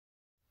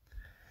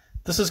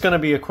This is going to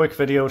be a quick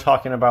video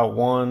talking about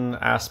one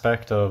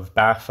aspect of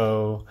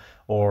Bafo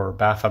or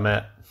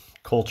Baphomet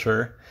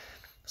culture.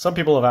 Some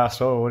people have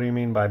asked, oh, what do you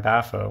mean by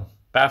Bafo?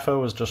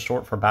 Bafo is just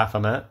short for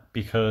Baphomet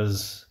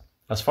because,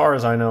 as far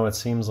as I know, it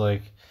seems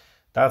like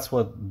that's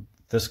what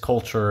this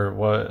culture,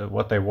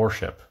 what they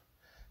worship.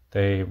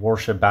 They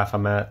worship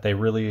Baphomet. They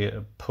really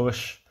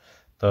push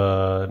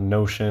the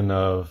notion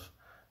of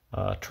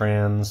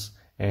trans,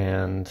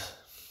 and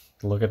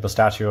look at the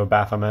statue of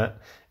Baphomet,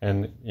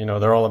 and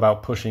they're all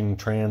about pushing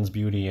trans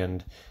beauty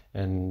and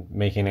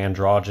making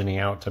androgyny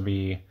out to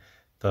be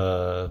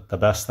the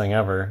best thing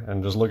ever.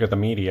 And just look at the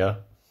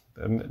media.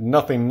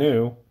 Nothing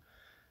new.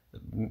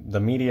 The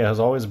media has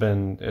always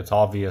been, it's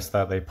obvious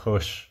that they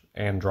push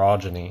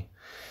androgyny.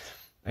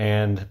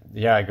 And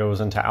yeah, it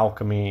goes into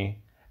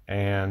alchemy,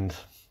 and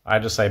I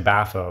just say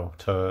Bafo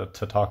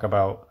to talk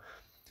about,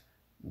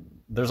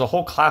 there's a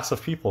whole class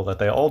of people that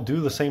they all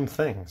do the same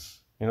things.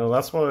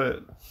 That's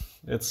what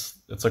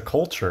it's a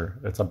culture.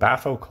 It's a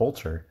Bafo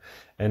culture,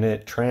 and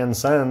it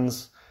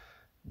transcends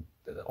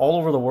all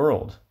over the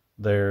world.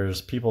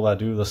 There's people that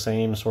do the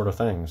same sort of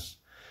things.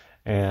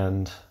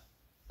 And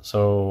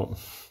so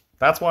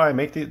that's why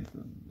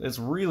it's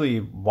really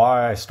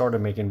why I started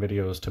making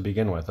videos to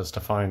begin with, is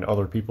to find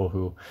other people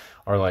who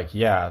are like,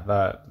 yeah,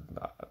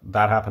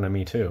 that happened to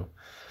me too.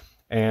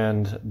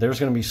 And there's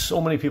going to be so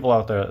many people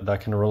out there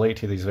that can relate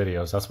to these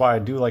videos. That's why I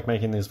do like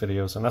making these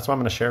videos. And that's why I'm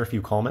going to share a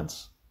few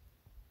comments,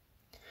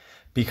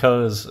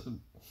 because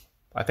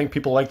I think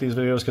people like these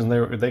videos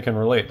because they can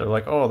relate. They're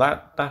like, oh,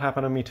 that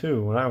happened to me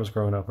too when I was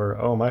growing up,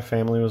 or oh, my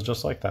family was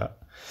just like that.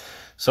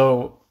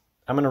 So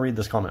I'm going to read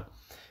this comment.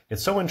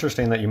 It's so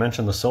interesting that you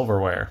mentioned the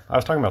silverware. I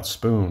was talking about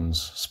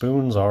spoons.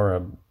 Spoons are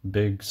a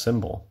big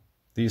symbol.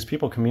 These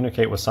people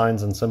communicate with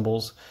signs and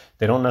symbols.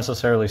 They don't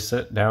necessarily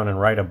sit down and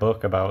write a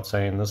book about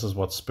saying this is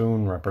what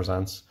spoon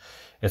represents.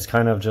 It's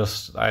kind of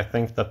just, I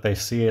think that they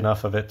see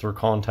enough of it through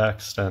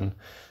context, and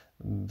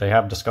they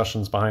have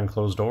discussions behind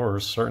closed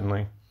doors,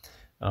 certainly.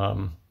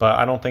 But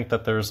I don't think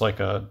that there's like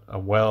a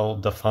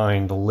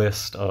well-defined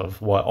list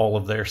of what all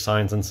of their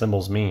signs and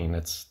symbols mean.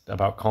 It's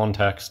about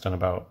context and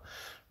about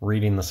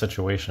reading the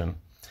situation.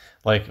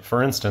 Like,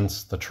 for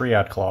instance, the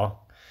triad claw.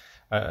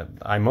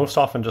 I most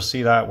often just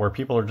see that where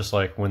people are just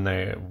like,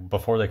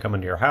 before they come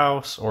into your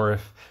house, or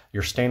if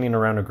you're standing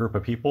around a group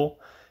of people.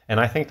 And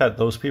I think that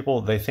those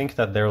people, they think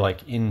that they're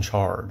like in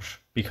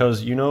charge,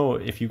 because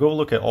if you go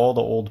look at all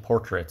the old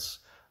portraits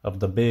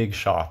of the big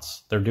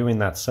shots, they're doing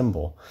that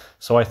symbol.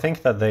 So I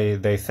think that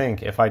they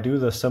think, if I do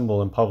this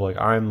symbol in public,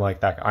 I'm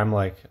like that. I'm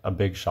like a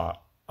big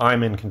shot.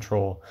 I'm in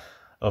control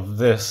of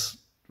this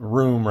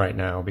room right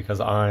now because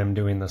I'm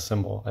doing this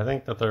symbol. I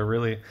think that they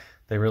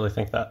really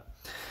think that.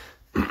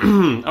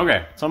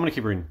 Okay, so I'm gonna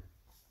keep reading.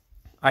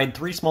 I had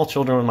 3 small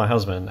children with my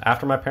husband.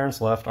 After my parents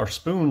left, our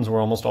spoons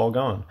were almost all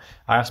gone.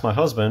 I asked my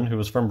husband, who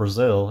was from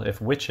Brazil, if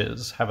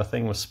witches have a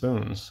thing with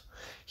spoons.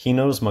 He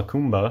knows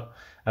macumba,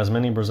 as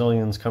many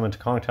Brazilians come into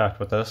contact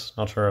with this,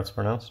 not sure how it's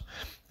pronounced,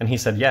 and he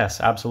said yes,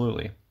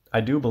 absolutely.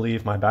 I do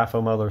believe my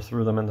Bafo mother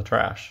threw them in the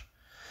trash.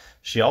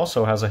 She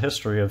also has a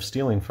history of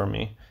stealing from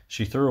me.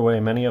 She threw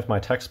away many of my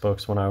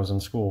textbooks when I was in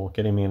school,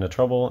 getting me into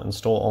trouble, and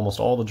stole almost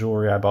all the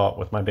jewelry I bought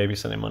with my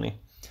babysitting money.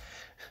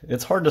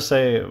 It's hard to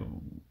say,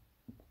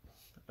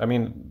 I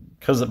mean,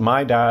 because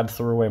my dad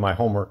threw away my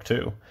homework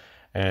too,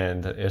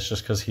 and it's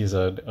just because he's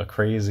a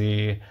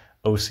crazy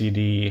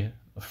OCD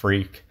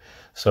freak.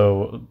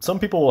 So some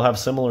people will have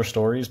similar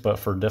stories, but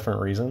for different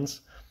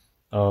reasons.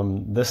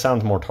 This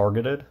sounds more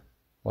targeted,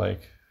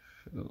 like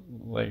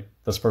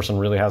this person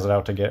really has it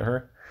out to get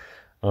her.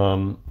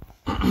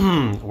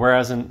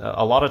 Whereas in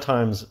a lot of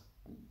times,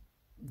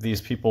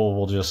 these people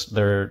will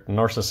they're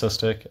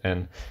narcissistic,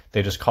 and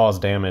they just cause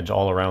damage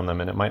all around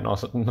them, and it might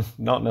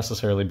not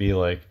necessarily be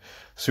like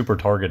super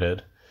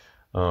targeted,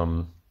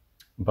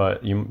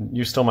 but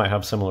you still might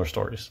have similar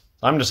stories.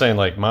 I'm just saying,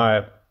 like,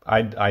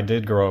 I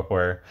did grow up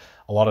where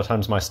a lot of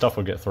times my stuff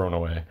would get thrown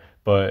away,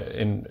 but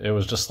it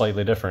was just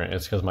slightly different.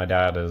 It's because my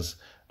dad is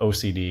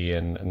OCD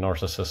and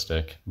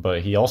narcissistic,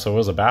 but he also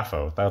is a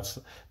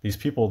Bafo. These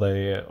people,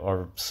 they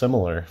are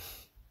similar.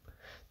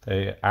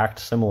 They act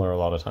similar a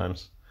lot of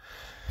times.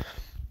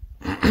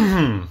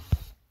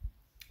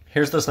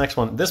 Here's this next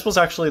one. This was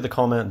actually the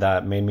comment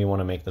that made me want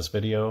to make this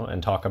video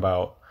and talk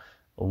about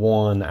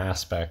one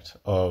aspect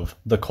of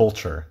the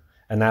culture,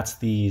 and that's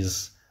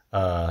these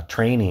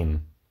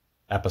training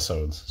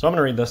episodes. So I'm going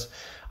to read this.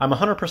 I'm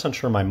 100%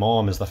 sure my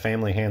mom is the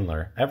family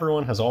handler.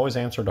 Everyone has always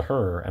answered to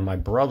her, and my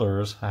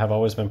brothers have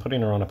always been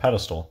putting her on a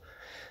pedestal.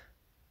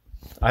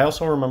 I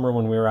also remember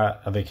when we were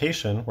at a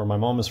vacation where my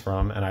mom is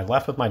from, and I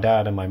left with my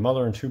dad, and my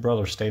mother and 2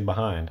 brothers stayed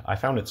behind. I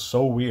found it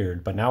so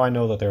weird, but now I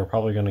know that they were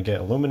probably going to get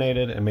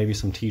illuminated and maybe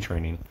some tea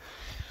training.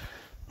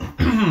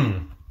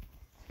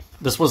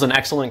 This was an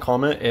excellent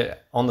comment.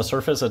 On the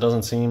surface, it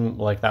doesn't seem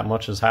like that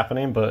much is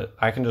happening, but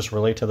I can just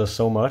relate to this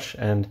so much,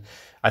 and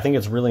I think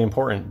it's really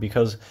important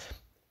because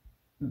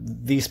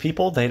these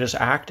people, they just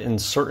act in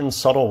certain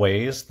subtle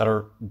ways that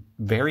are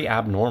very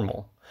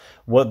abnormal.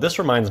 What this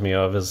reminds me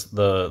of is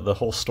the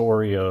whole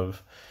story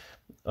of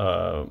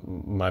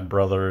my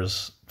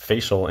brother's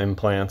facial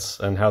implants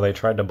and how they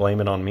tried to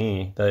blame it on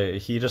me.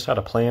 He just had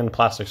a planned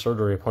plastic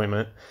surgery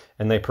appointment,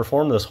 and they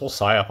performed this whole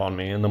psyop on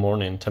me in the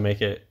morning to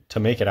make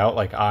it out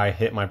like I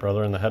hit my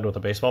brother in the head with a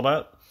baseball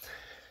bat.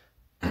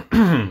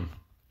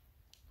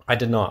 I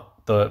did not.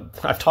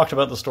 I've talked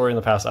about the story in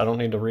the past. I don't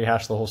need to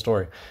rehash the whole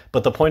story.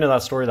 But the point of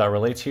that story that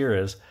relates here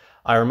is,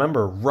 I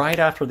remember right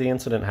after the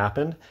incident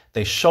happened,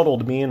 they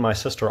shuttled me and my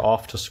sister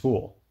off to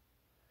school.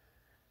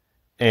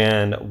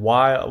 And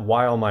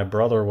while my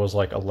brother was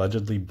like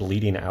allegedly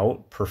bleeding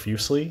out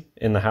profusely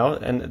in the house,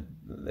 and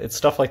it's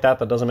stuff like that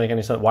that doesn't make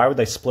any sense. Why would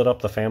they split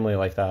up the family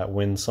like that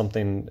when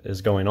something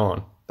is going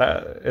on?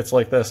 It's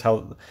like this,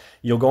 how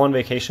you'll go on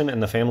vacation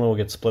and the family will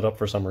get split up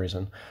for some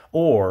reason.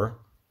 Or,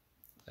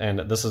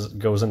 and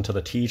goes into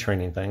the T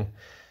training thing,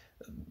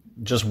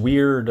 just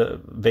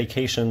weird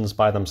vacations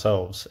by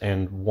themselves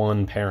and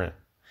one parent.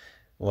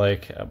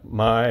 Like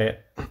my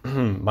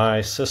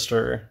my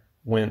sister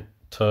went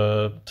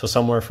to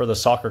somewhere for the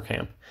soccer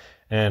camp,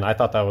 and I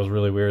thought that was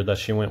really weird that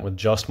she went with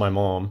just my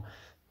mom,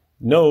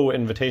 no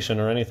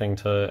invitation or anything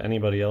to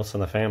anybody else in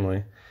the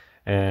family.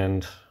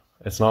 And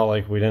it's not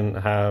like we could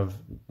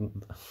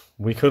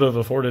have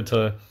afforded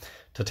to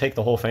take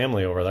the whole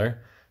family over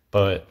there,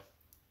 but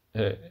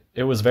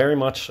it was very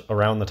much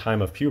around the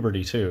time of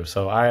puberty too.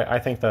 So I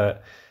think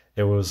that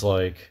it was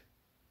like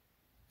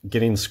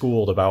getting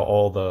schooled about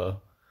all the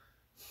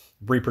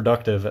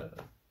reproductive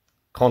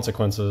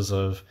consequences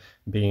of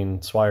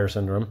being Swyer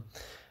syndrome.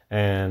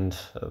 And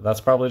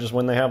that's probably just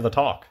when they have the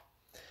talk.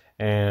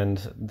 And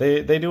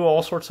they do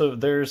all sorts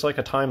of, there's like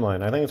a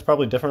timeline. I think it's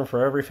probably different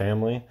for every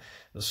family.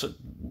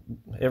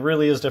 It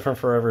really is different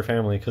for every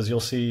family, because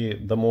you'll see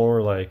the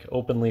more like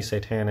openly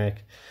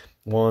satanic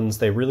ones,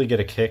 they really get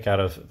a kick out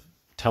of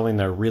telling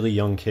their really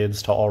young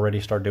kids to already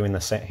start doing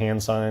the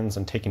hand signs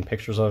and taking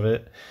pictures of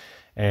it.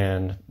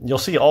 And you'll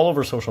see all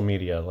over social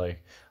media,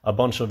 like a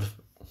bunch of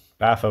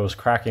baffos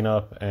cracking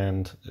up,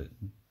 and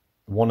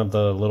one of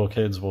the little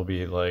kids will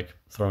be like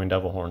throwing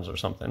devil horns or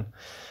something.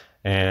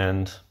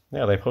 And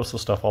yeah, they post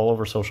this stuff all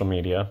over social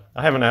media.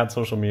 I haven't had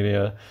social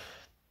media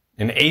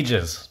in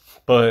ages,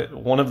 but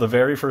one of the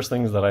very first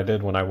things that I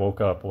did when I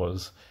woke up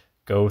was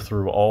go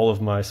through all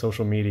of my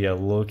social media,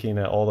 looking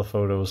at all the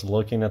photos,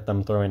 looking at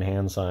them throwing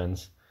hand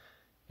signs.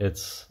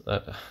 It's,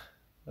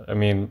 I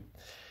mean,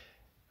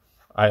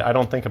 I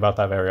don't think about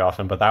that very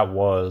often, but that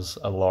was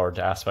a large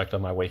aspect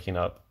of my waking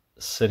up,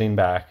 sitting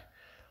back,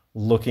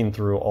 looking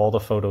through all the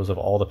photos of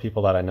all the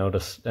people that I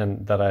noticed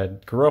and that I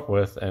grew up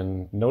with,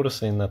 and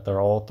noticing that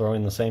they're all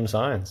throwing the same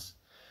signs.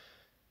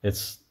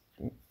 It's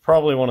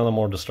probably one of the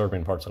more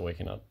disturbing parts of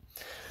waking up.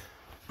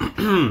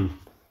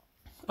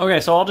 Okay,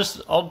 so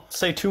I'll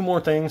say two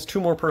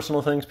more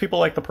personal things. People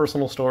like the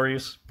personal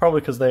stories,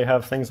 probably because they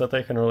have things that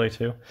they can relate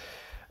to.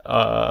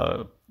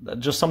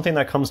 Just something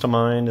that comes to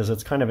mind is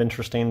it's kind of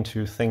interesting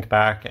to think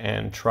back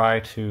and try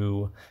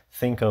to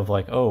think of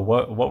like, oh,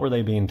 what were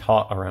they being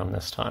taught around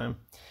this time?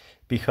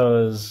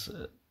 Because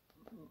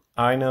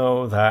I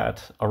know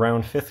that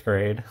around 5th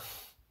grade,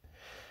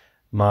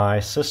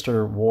 my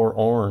sister wore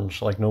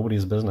orange like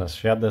nobody's business.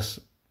 She had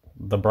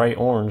the bright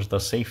orange, the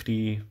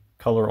safety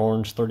color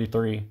orange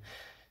 33.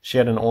 She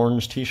had an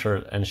orange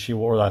t-shirt and she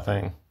wore that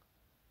thing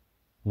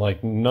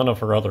like none of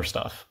her other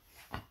stuff.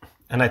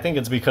 And I think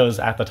it's because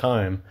at the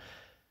time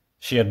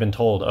she had been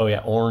told, oh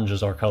yeah, orange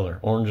is our color.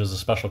 Orange is a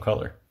special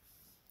color.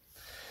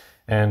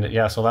 And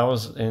yeah, so that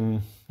was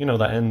in,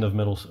 the end of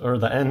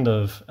the end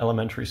of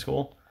elementary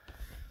school.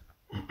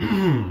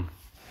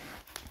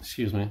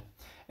 Excuse me.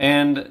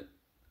 And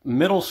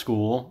middle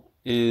school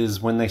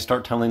is when they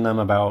start telling them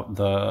about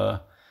the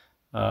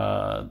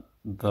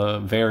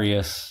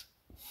various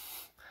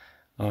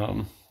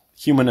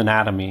human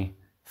anatomy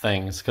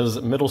things.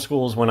 Because middle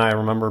school is when I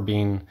remember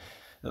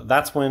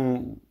that's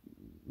when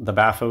the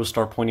baffos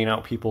start pointing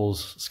out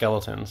people's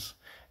skeletons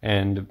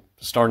and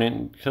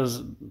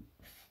because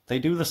they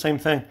do the same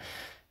thing.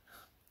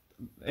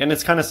 And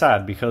it's kind of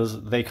sad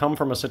because they come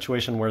from a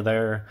situation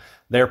where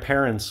their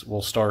parents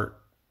will start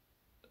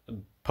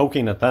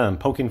poking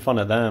fun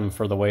at them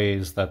for the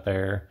ways that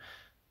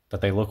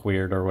they look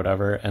weird or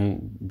whatever,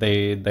 and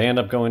they end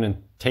up going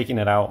and taking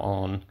it out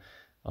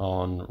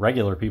on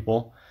regular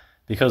people,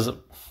 because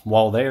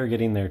while they're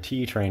getting their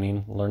T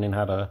training, learning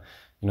how to,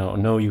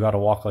 no, you got to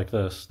walk like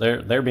this,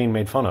 they're being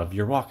made fun of.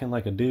 You're walking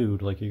like a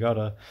dude, like you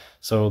gotta.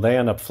 So they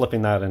end up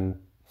flipping that and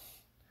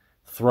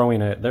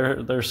throwing it.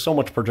 There's so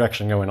much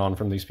projection going on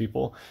from these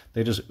people.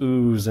 They just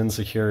ooze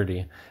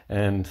insecurity.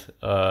 And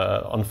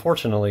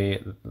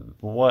unfortunately,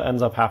 what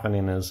ends up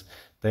happening is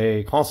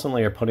they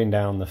constantly are putting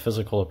down the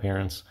physical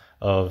appearance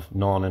of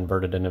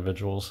non-inverted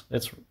individuals.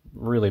 It's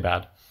really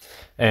bad.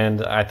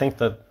 And I think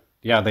that,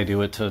 yeah, they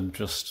do it to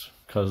just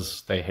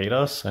because they hate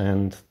us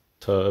and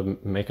to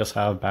make us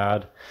have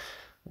bad.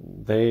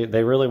 They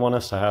really want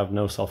us to have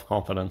no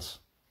self-confidence.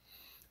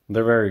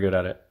 They're very good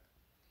at it.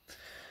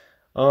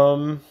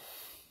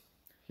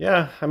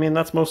 Yeah, I mean,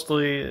 that's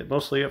mostly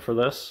it for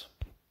this.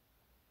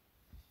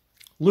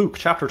 Luke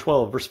chapter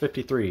 12, verse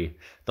 53.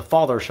 The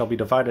father shall be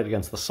divided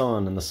against the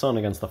son, and the son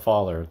against the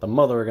father, the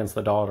mother against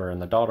the daughter,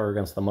 and the daughter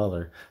against the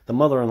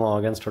mother-in-law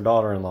against her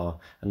daughter-in-law,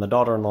 and the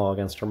daughter-in-law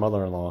against her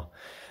mother-in-law.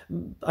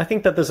 I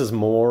think that this is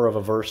more of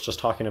a verse just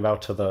talking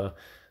about the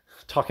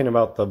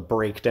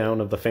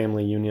breakdown of the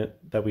family unit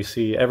that we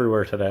see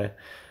everywhere today.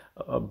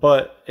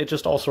 But it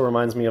just also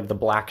reminds me of the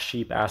black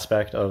sheep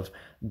aspect of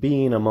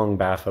being among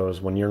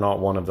Bathos when you're not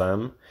one of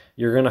them.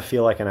 You're going to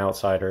feel like an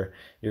outsider.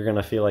 You're going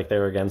to feel like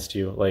they're against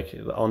you, like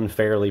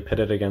unfairly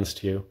pitted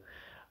against you.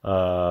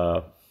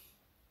 And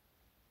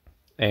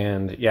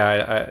yeah,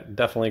 I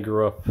definitely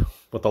grew up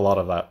with a lot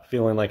of that,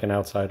 feeling like an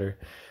outsider.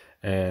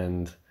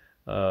 And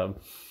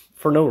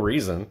for no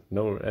reason,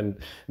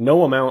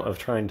 no amount of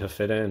trying to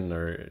fit in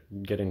or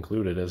get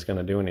included is going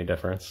to do any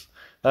difference.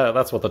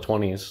 That's what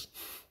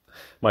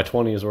my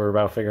 20s were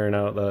about, figuring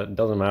out that it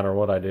doesn't matter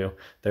what I do.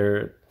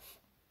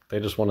 They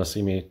just want to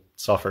see me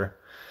suffer.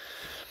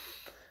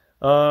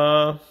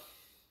 Yeah,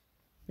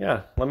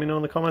 let me know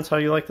in the comments how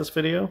you like this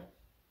video,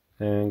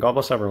 and God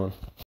bless everyone.